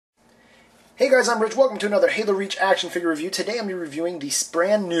Hey guys, I'm Rich. Welcome to another Halo Reach action figure review. Today I'm reviewing the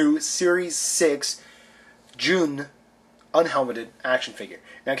brand new Series 6 Jun unhelmeted action figure.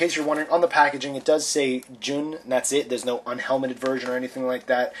 Now in case you're wondering, on the packaging it does say Jun, and that's it. There's no unhelmeted version or anything like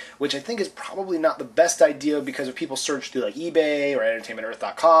that, which I think is probably not the best idea because if people search through like eBay or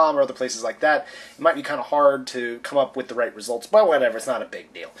entertainmentearth.com or other places like that, it might be kind of hard to come up with the right results, but whatever, it's not a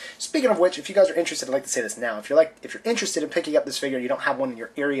big deal. Speaking of which, if you guys are interested, I'd like to say this now. If you're interested in picking up this figure and you don't have one in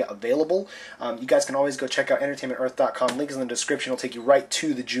your area available, you guys can always go check out entertainmentearth.com. Link is in the description. It'll take you right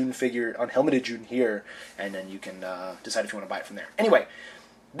to the Jun figure, Unhelmeted Jun here, and then you can decide if you want to buy it from there. Anyway,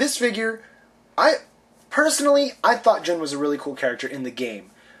 this figure, I thought Jun was a really cool character in the game.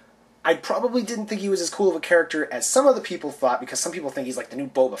 I probably didn't think he was as cool of a character as some other people thought, because some people think he's like the new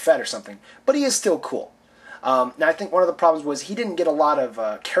Boba Fett or something, but he is still cool. Now I think one of the problems was he didn't get a lot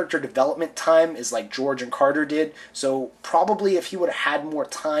of character development time as like George and Carter did, so probably if he would have had more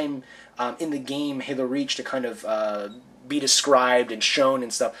time in the game Halo Reach to kind of be described and shown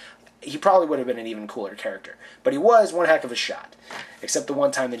and stuff, he probably would have been an even cooler character. But he was one heck of a shot. Except the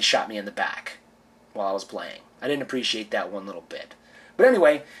one time that he shot me in the back while I was playing. I didn't appreciate that one little bit. But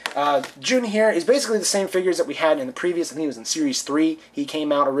anyway, Jun here is basically the same figures that we had in the previous, I think it was in Series 3, he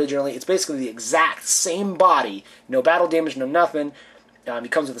came out originally. It's basically the exact same body, no battle damage, no nothing. He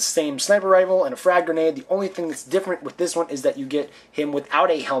comes with the same sniper rifle and a frag grenade. The only thing that's different with this one is that you get him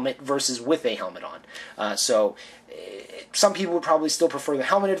without a helmet versus with a helmet on. Some people would probably still prefer the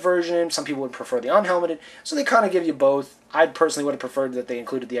helmeted version. Some people would prefer the unhelmeted. So they kind of give you both. I personally would have preferred that they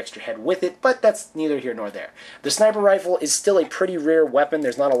included the extra head with it, but that's neither here nor there. The sniper rifle is still a pretty rare weapon.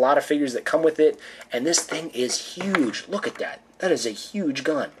 There's not a lot of figures that come with it, and this thing is huge. Look at that. That is a huge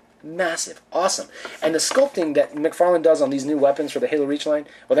gun. Massive. Awesome. And the sculpting that McFarlane does on these new weapons for the Halo Reach line,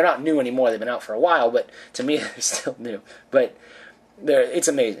 well, they're not new anymore. They've been out for a while, but to me, they're still new. But it's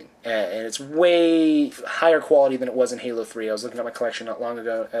amazing, and it's way higher quality than it was in Halo 3. I was looking at my collection not long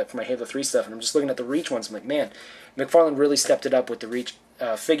ago for my Halo 3 stuff, and I'm just looking at the Reach ones. I'm like, man, McFarlane really stepped it up with the Reach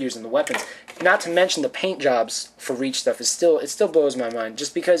figures and the weapons. Not to mention the paint jobs for Reach stuff it still blows my mind.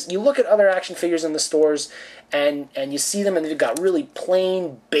 Just because you look at other action figures in the stores, and you see them, and they've got really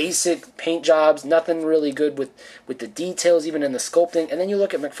plain, basic paint jobs, nothing really good with the details, even in the sculpting. And then you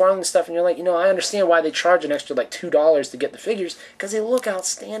look at McFarlane stuff, and you're like, I understand why they charge an extra like $2 to get the figures, because they look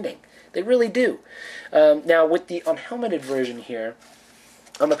outstanding. They really do. Now, with the unhelmeted version here,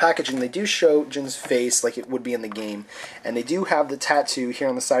 on the packaging, they do show Jun's face like it would be in the game, and they do have the tattoo here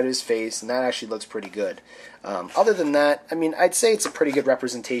on the side of his face, and that actually looks pretty good. Other than that, I mean, I'd say it's a pretty good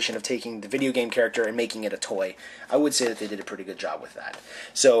representation of taking the video game character and making it a toy. I would say that they did a pretty good job with that.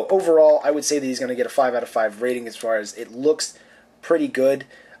 So overall, I would say that he's going to get a 5 out of 5 rating as far as it looks pretty good.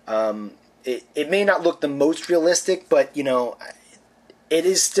 It may not look the most realistic, but, it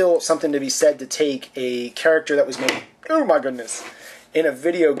is still something to be said to take a character that was made, oh my goodness, in a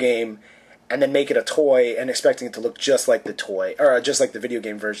video game and then make it a toy and expecting it to look just like the toy, or just like the video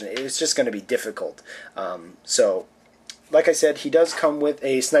game version. It's just going to be difficult. So, like I said, he does come with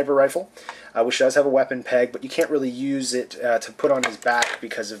a sniper rifle, which does have a weapon peg, but you can't really use it to put on his back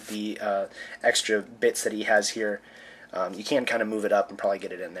because of the extra bits that he has here. You can kind of move it up and probably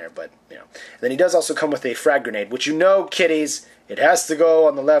get it in there, but, And then he does also come with a frag grenade, which kiddies, it has to go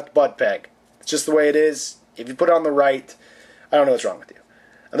on the left butt peg. It's just the way it is. If you put it on the right, I don't know what's wrong with you.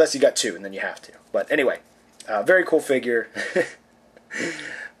 Unless you got two, and then you have to. But anyway, very cool figure.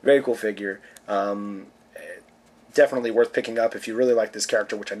 Very cool figure. Definitely worth picking up if you really like this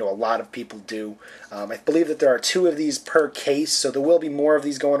character, which I know a lot of people do. I believe that there are 2 of these per case, so there will be more of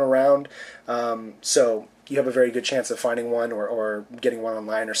these going around. So you have a very good chance of finding one or getting one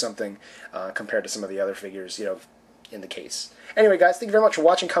online or something compared to some of the other figures, in the case. Anyway, guys, thank you very much for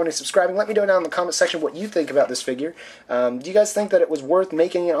watching, commenting, and subscribing. Let me know down in the comment section what you think about this figure. Do you guys think that it was worth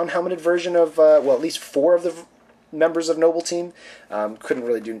making an unhelmeted version of, well, at least 4 of the members of Noble Team? Couldn't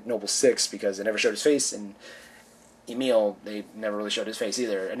really do Noble 6 because they never showed his face, and Emil, they never really showed his face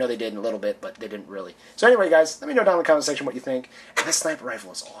either. I know they did a little bit, but they didn't really. So anyway, guys, let me know down in the comment section what you think. And this sniper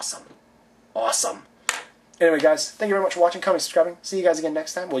rifle is awesome. Awesome. Anyway, guys, thank you very much for watching, commenting, subscribing. See you guys again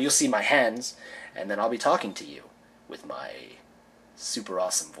next time. Well, you'll see my hands, and then I'll be talking to you with my super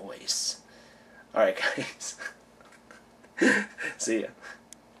awesome voice. Alright, guys. See ya.